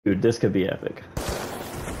Dude, this could be epic.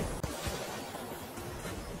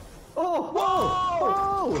 Oh!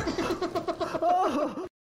 Whoa! Oh!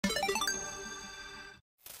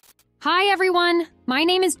 Hi everyone, my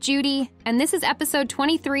name is Judy, and this is episode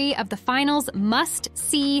 23 of the finals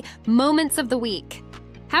must-see moments of the week.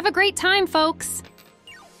 Have a great time, folks!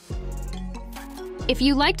 If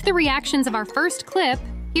you liked the reactions of our first clip,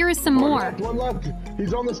 here is some more. One left.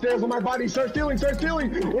 He's on the stairs of my body. Start stealing, start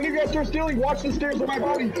stealing. When you guys start stealing, watch the stairs of my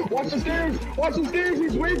body. Watch the stairs. Watch the stairs.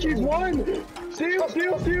 He's weak. He's one. Steal,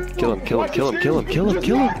 steal, steal. Kill him, kill him, kill him, kill him, kill him,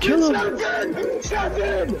 kill him, kill him. Shut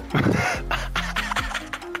in!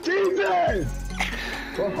 Jesus!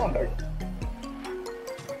 Fuck.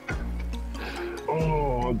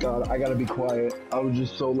 Oh, God. I gotta be quiet. I was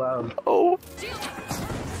just so loud. Oh.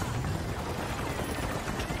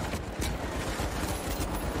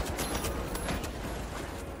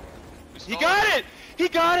 He got it! He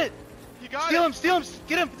got it! He got steal him, steal him,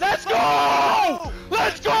 get him! Let's go!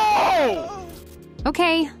 Let's go!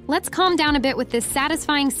 Okay, let's calm down a bit with this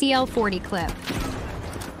satisfying CL40 clip.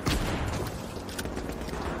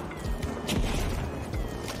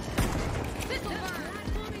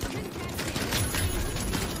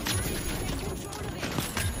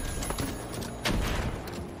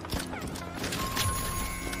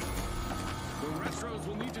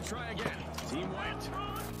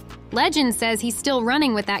 Legend says he's still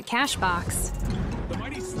running with that cash box. The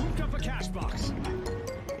mighty swooped up a cash box.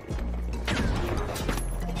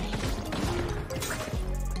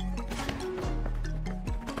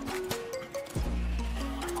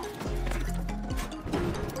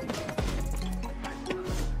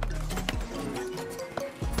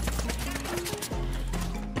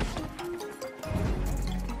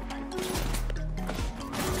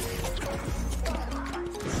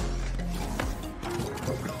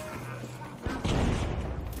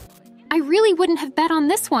 I really wouldn't have bet on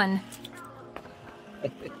this one.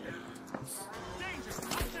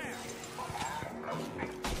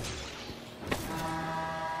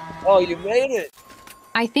 Oh, you made it!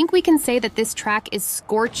 I think we can say that this track is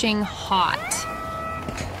scorching hot.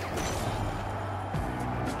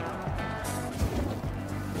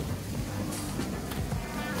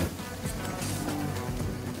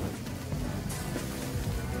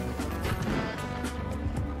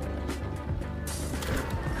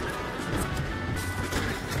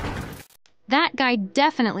 That guy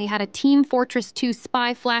definitely had a Team Fortress 2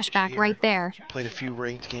 spy flashback right there. Played a few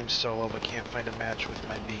ranked games solo, but can't find a match with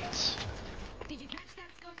my mates. Did you catch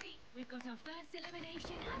that, Scotty? We've got our first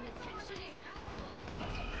elimination and essentially...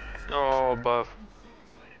 Oh, buff.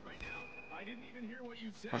 I didn't even hear what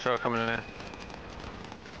you said. Watch out coming in. A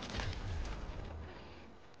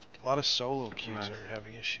lot of solo queues are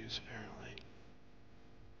having issues, apparently.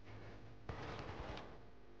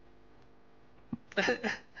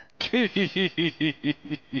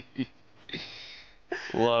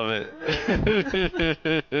 Love it.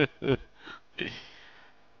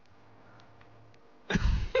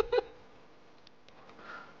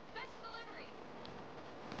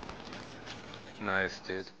 Nice,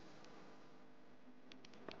 dude.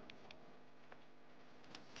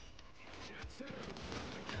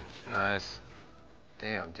 Nice.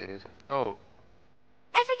 Damn, dude. Oh.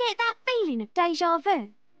 Ever get that feeling of deja vu?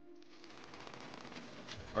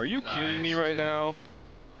 Are you kidding me right now?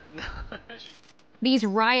 These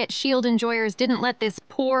Riot Shield enjoyers didn't let this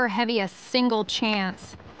poor Heavy a single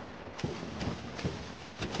chance.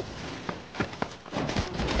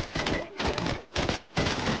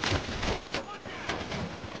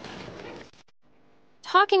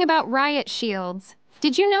 Talking about Riot Shields,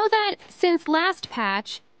 did you know that since last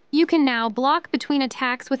patch, you can now block between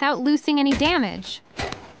attacks without losing any damage?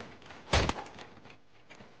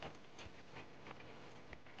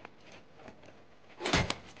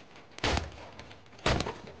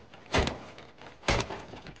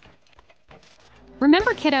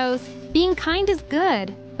 Remember, kiddos, being kind is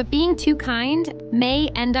good, but being too kind may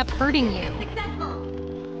end up hurting you.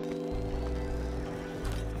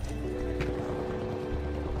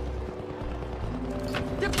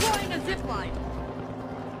 Deploying a zipline.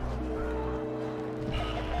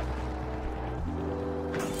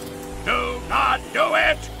 Do not do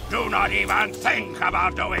it! Do not even think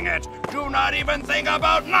about doing it! Do not even think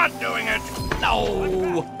about not doing it!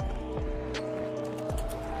 No!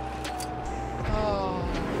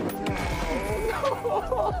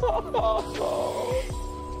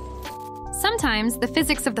 Sometimes the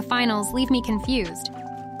physics of the finals leave me confused.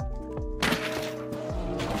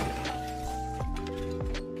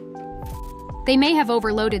 They may have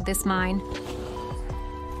overloaded this mine.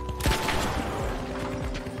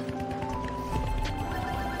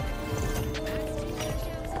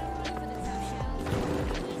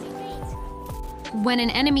 When an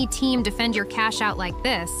enemy team defend your cash out like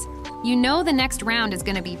this, you know the next round is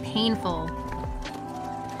gonna be painful.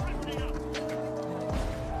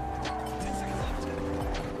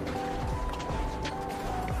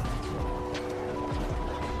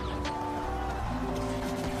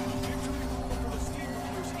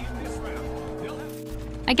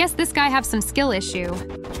 I guess this guy have some skill issue.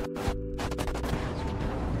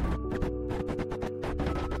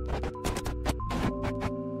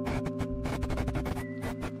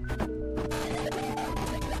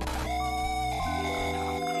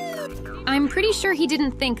 I'm pretty sure he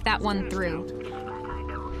didn't think that one through.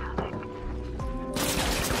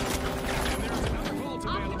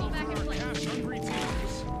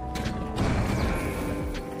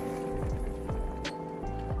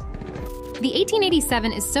 The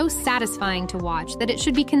 1887 is so satisfying to watch that it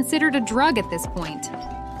should be considered a drug at this point.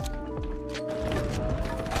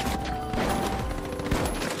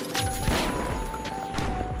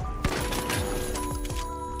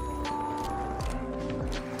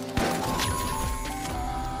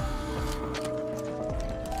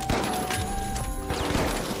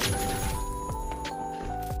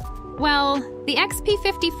 Well, the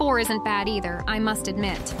XP-54 isn't bad either, I must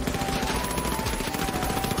admit.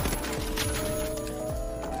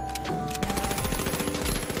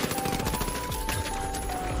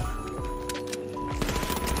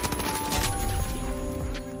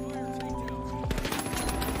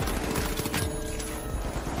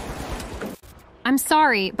 I'm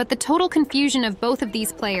sorry, but the total confusion of both of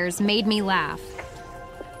these players made me laugh.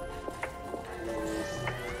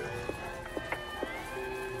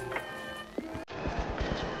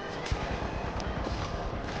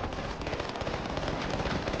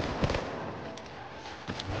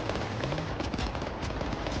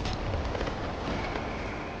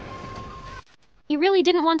 He really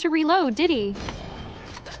didn't want to reload, did he?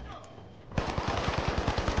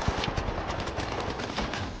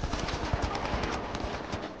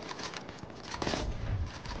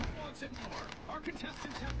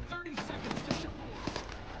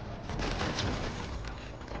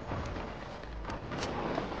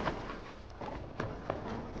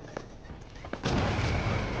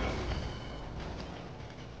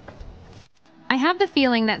 I have the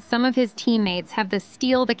feeling that some of his teammates have the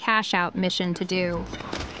steal the cash out mission to do.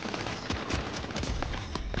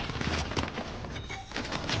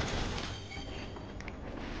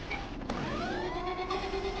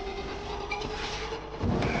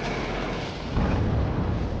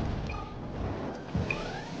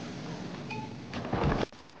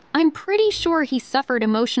 I'm pretty sure he suffered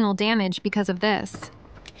emotional damage because of this.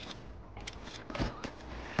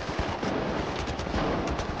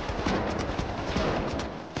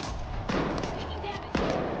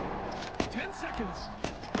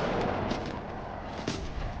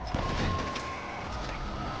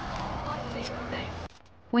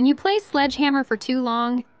 When you play Sledgehammer for too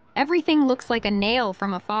long, everything looks like a nail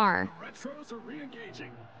from afar. Retros are re-engaging.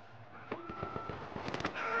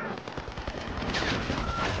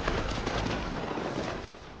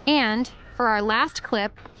 And, for our last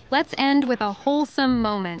clip, let's end with a wholesome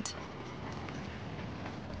moment.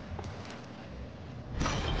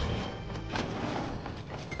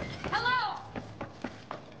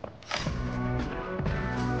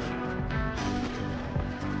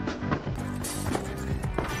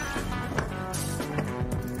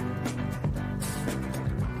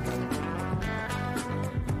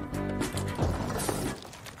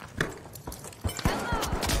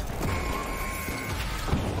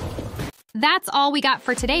 That's all we got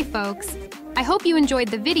for today, folks. I hope you enjoyed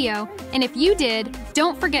the video, and if you did,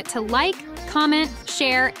 don't forget to like, comment,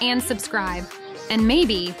 share, and subscribe. And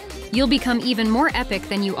maybe you'll become even more epic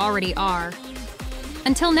than you already are.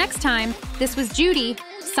 Until next time, this was Judy,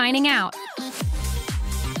 signing out.